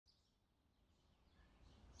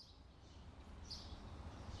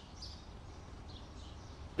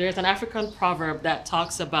There's an African proverb that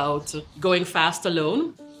talks about going fast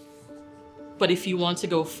alone, but if you want to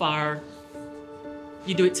go far,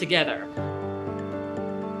 you do it together.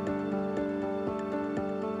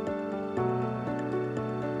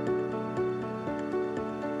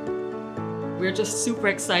 We're just super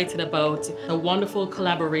excited about a wonderful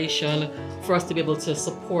collaboration for us to be able to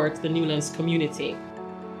support the Newlands community.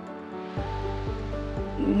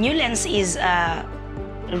 Newlands is a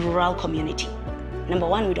rural community. Number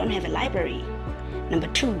one, we don't have a library. Number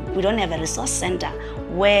two, we don't have a resource center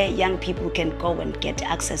where young people can go and get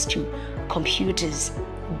access to computers,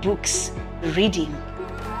 books, reading.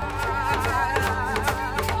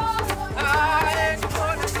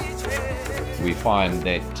 We find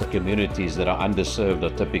that communities that are underserved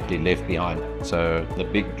are typically left behind. So the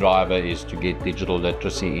big driver is to get digital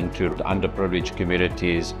literacy into underprivileged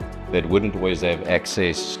communities that wouldn't always have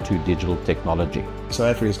access to digital technology.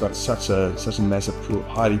 South Africa's got such a massive pool of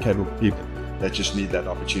highly capable people that just need that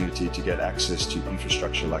opportunity to get access to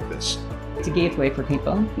infrastructure like this. It's a gateway for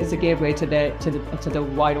people. It's a gateway to the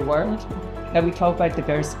wider world. Now we talk about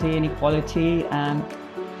diversity and equality, and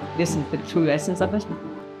this is the true essence of it.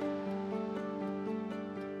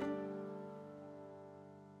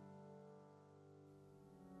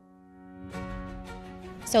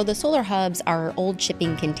 So the solar hubs are old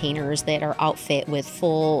shipping containers that are outfit with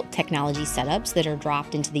full technology setups that are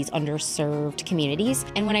dropped into these underserved communities.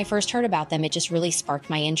 And when I first heard about them, it just really sparked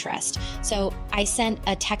my interest. So I sent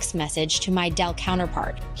a text message to my Dell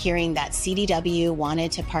counterpart. Hearing that CDW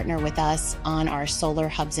wanted to partner with us on our Solar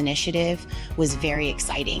Hubs initiative was very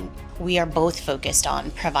exciting. We are both focused on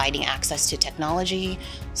providing access to technology,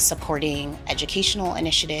 supporting educational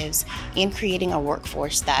initiatives, and creating a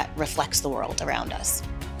workforce that reflects the world around us.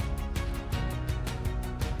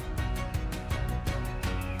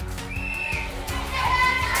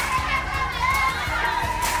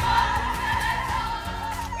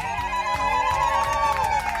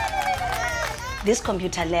 This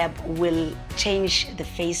computer lab will change the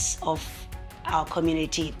face of our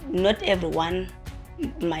community. Not everyone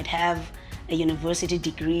might have a university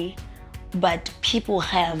degree, but people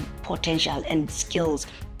have potential and skills,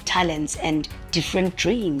 talents, and different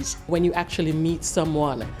dreams. When you actually meet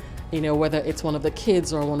someone, whether it's one of the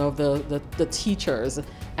kids or one of the teachers,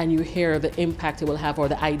 and you hear the impact it will have or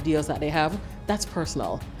the ideas that they have, that's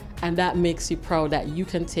personal. And that makes you proud that you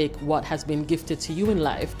can take what has been gifted to you in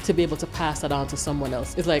life to be able to pass that on to someone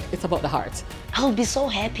else. It's about the heart. I'll be so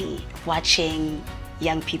happy watching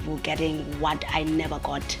young people getting what I never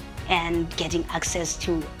got and getting access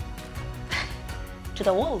to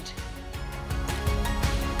the world.